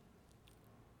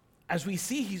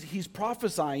 he's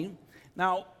prophesying.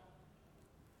 Now,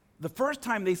 the first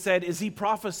time they said, is he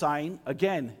prophesying?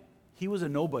 Again, he was a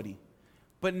nobody.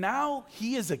 But now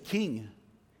he is a king.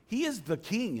 He is the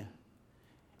king.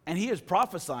 And he is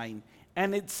prophesying.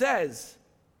 And it says,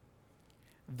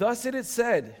 thus it is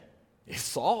said, is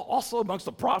Saul also amongst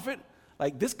the prophet?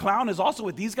 Like, this clown is also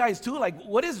with these guys too? Like,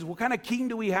 what kind of king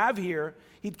do we have here?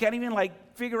 He can't even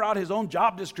figure out his own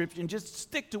job description. Just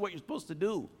stick to what you're supposed to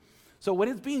do. So when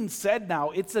it's being said now,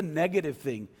 it's a negative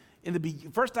thing. In the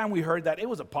first time we heard that, it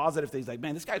was a positive thing. It's like,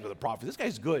 man, this guy's with the prophets. This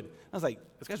guy's good. I was like,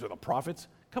 this guy's with the prophets?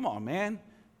 Come on, man.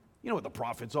 You know what the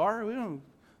prophets are.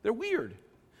 They're weird.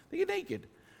 They get naked.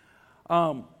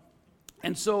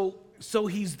 And so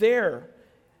he's there.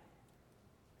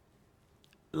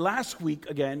 Last week,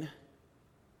 again,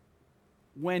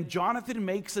 when Jonathan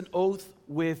makes an oath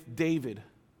with David,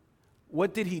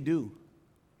 what did he do?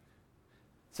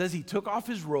 It says he took off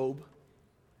his robe,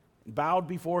 bowed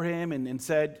before him, and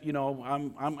said,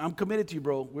 I'm committed to you,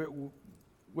 bro.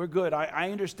 We're good.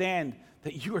 I understand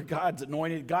that you are God's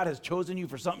anointed. God has chosen you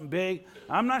for something big.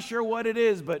 I'm not sure what it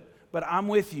is, but I'm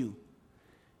with you.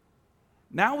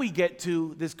 Now we get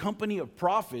to this company of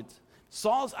prophets.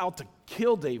 Saul's out to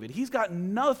kill David. He's got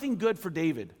nothing good for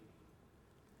David.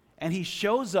 And he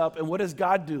shows up, and what does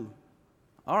God do?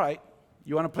 All right,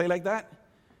 you want to play like that?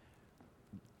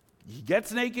 He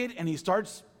gets naked, and he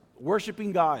starts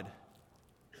worshiping God.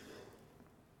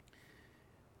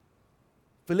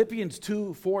 Philippians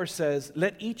 2:4 says,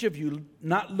 let each of you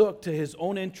not look to his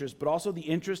own interest, but also the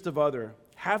interest of other.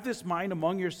 Have this mind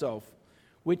among yourself,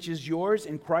 which is yours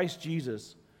in Christ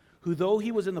Jesus, who though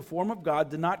he was in the form of God,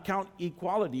 did not count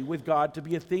equality with God to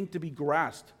be a thing to be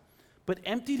grasped, but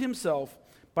emptied himself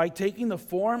by taking the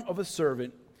form of a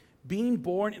servant, being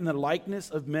born in the likeness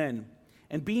of men,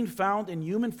 and being found in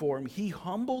human form, he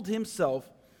humbled himself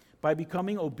by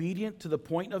becoming obedient to the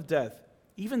point of death,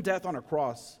 even death on a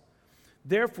cross.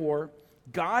 Therefore,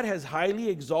 God has highly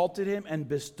exalted him and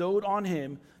bestowed on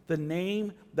him the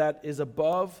name that is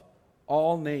above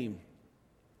all name.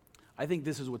 I think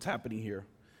this is what's happening here.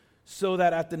 So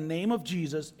that at the name of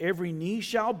Jesus, every knee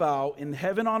shall bow in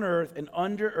heaven, on earth, and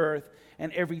under earth,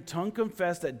 and every tongue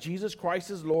confess that Jesus Christ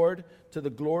is Lord, to the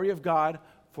glory of God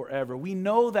forever. We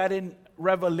know that in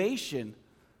Revelation,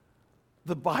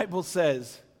 the Bible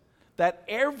says that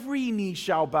every knee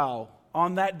shall bow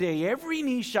on that day. Every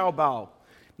knee shall bow.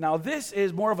 Now, this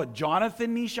is more of a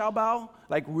Jonathan knee shall bow,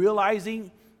 like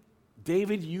realizing,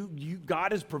 David,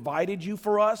 God has provided you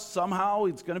for us. Somehow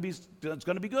it's going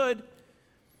to be good.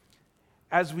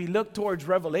 As we look towards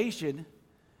Revelation,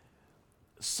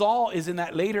 Saul is in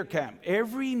that later camp.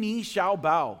 Every knee shall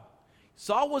bow.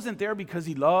 Saul wasn't there because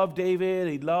he loved David,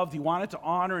 he wanted to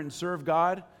honor and serve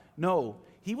God. No,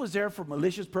 he was there for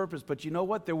malicious purpose. But you know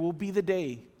what? There will be the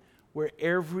day where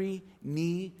every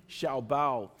knee shall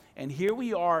bow. And here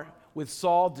we are with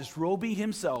Saul disrobing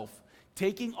himself,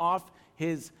 taking off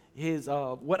his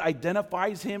what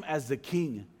identifies him as the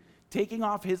king, taking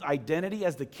off his identity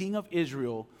as the king of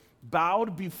Israel,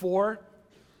 bowed before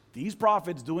these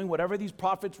prophets, doing whatever these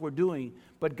prophets were doing.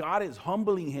 But God is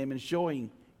humbling him and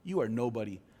showing, you are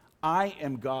nobody. I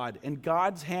am God. And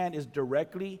God's hand is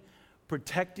directly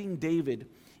protecting David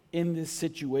in this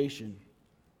situation.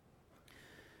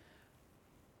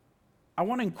 I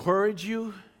want to encourage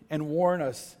you and warn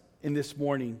us in this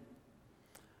morning.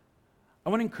 I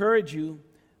want to encourage you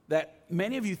that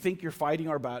many of you think you're fighting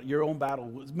your own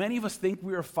battle. Many of us think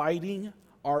we are fighting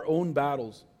our own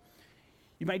battles.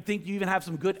 You might think you even have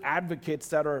some good advocates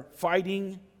that are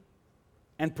fighting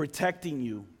and protecting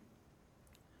you.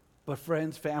 But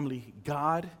friends, family,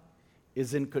 God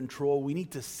is in control. We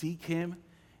need to seek Him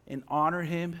and honor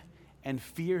Him and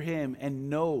fear Him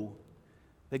and know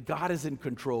that God is in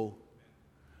control.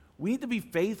 We need to be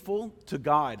faithful to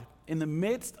God in the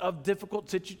midst of difficult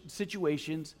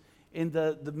situations, in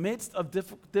the midst of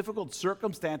difficult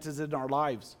circumstances in our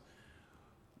lives.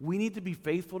 We need to be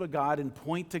faithful to God and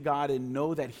point to God and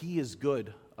know that He is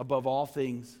good above all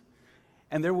things.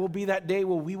 And there will be that day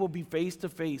where we will be face to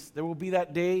face. There will be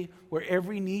that day where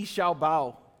every knee shall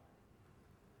bow.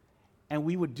 And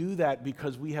we would do that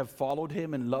because we have followed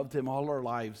Him and loved Him all our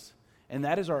lives. And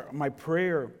that is my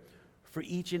prayer for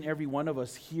each and every one of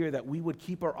us here, that we would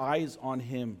keep our eyes on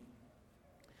Him.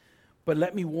 But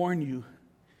let me warn you,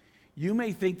 you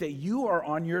may think that you are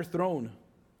on your throne,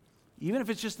 even if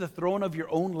it's just the throne of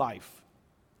your own life.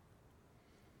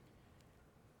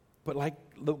 But like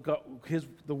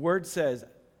the word says,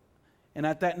 and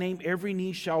at that name every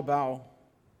knee shall bow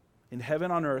in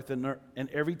heaven, on earth, and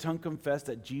every tongue confess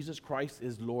that Jesus Christ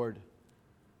is Lord.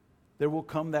 There will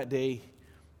come that day.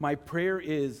 My prayer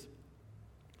is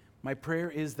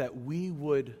that we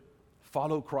would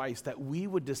follow Christ, that we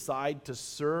would decide to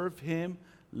serve Him,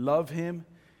 love Him,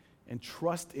 and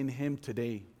trust in Him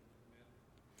today.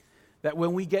 That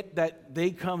when we get that day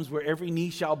comes where every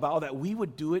knee shall bow, that we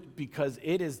would do it because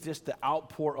it is just the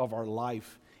outpour of our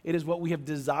life. It is what we have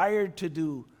desired to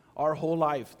do our whole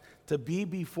life, to be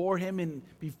before Him and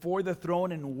before the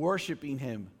throne and worshiping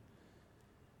Him.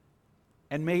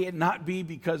 And may it not be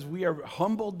because we are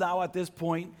humbled now at this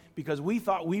point, because we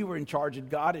thought we were in charge, and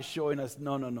God is showing us,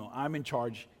 no, I'm in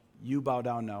charge. You bow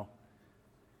down now.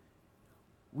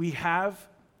 We have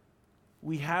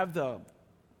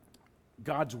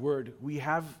God's word. We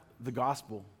have the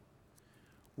gospel,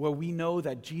 where we know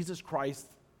that Jesus Christ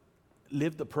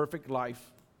lived a perfect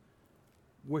life,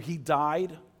 where He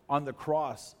died on the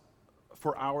cross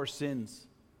for our sins.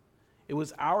 It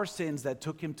was our sins that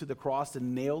took Him to the cross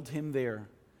and nailed Him there.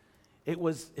 It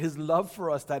was His love for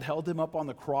us that held Him up on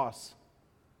the cross.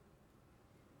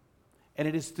 And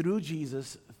it is through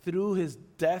Jesus, through His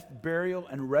death, burial,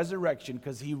 and resurrection,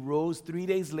 because He rose 3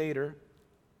 days later,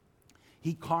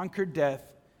 He conquered death,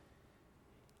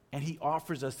 and He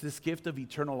offers us this gift of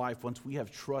eternal life once we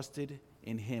have trusted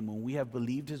in Him, when we have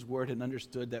believed His word and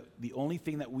understood that the only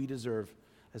thing that we deserve,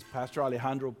 as Pastor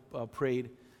Alejandro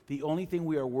prayed, the only thing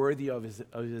we are worthy of is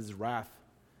His wrath.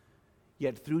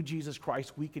 Yet through Jesus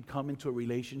Christ, we could come into a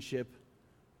relationship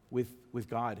with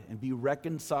God and be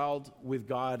reconciled with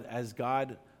God as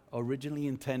God originally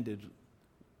intended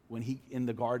when He in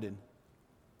the garden.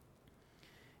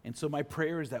 And so my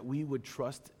prayer is that we would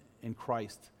trust in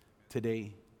Christ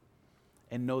today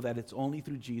and know that it's only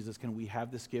through Jesus can we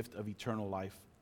have this gift of eternal life.